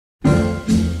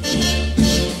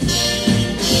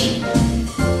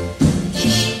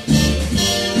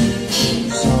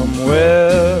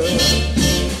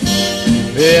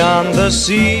the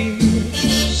sea,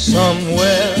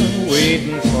 somewhere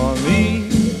waiting for me.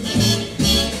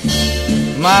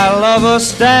 My lover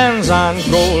stands on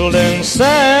golden sands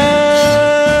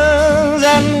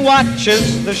and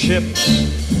watches the ships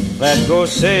that go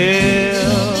sailing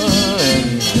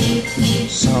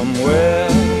somewhere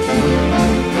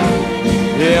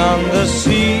beyond the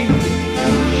sea.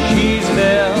 She's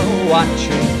there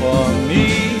watching for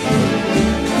me.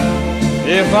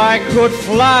 If I could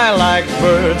fly like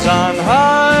birds on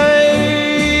high,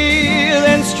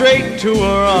 then straight to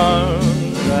her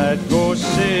arms I'd go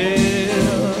sailing.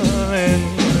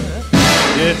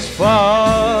 It's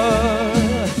far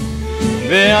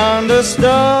beyond the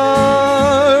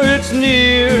star, it's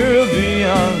near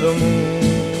beyond the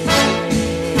moon.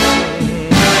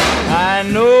 I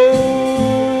know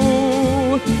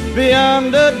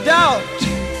beyond a doubt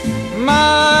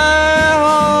my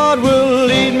heart will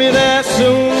lead me there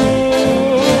soon.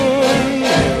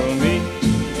 We'll meet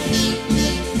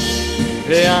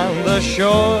beyond the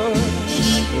shore,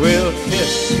 we'll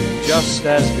kiss just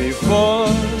as before.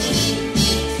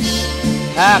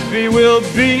 Happy we'll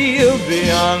be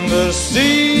beyond the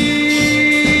sea,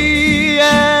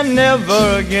 and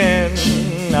never again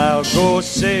I'll go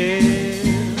sailing.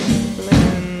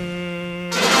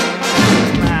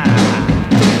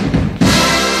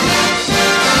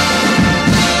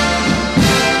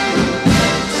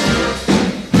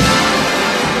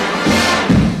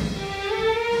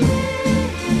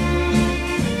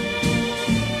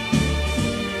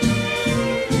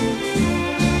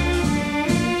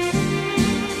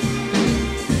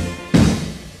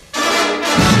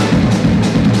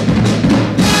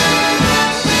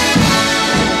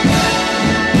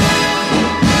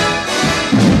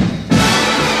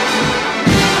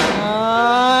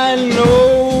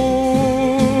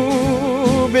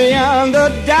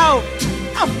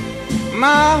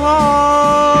 My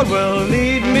heart will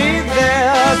lead me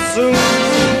there soon.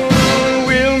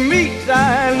 We'll meet,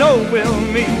 I know we'll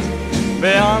meet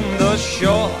beyond the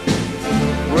shore.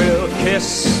 We'll kiss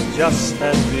just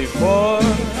as before.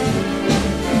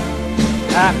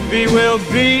 Happy we'll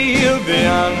be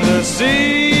beyond the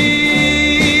sea,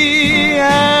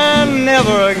 and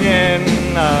never again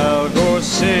I'll go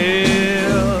sailing.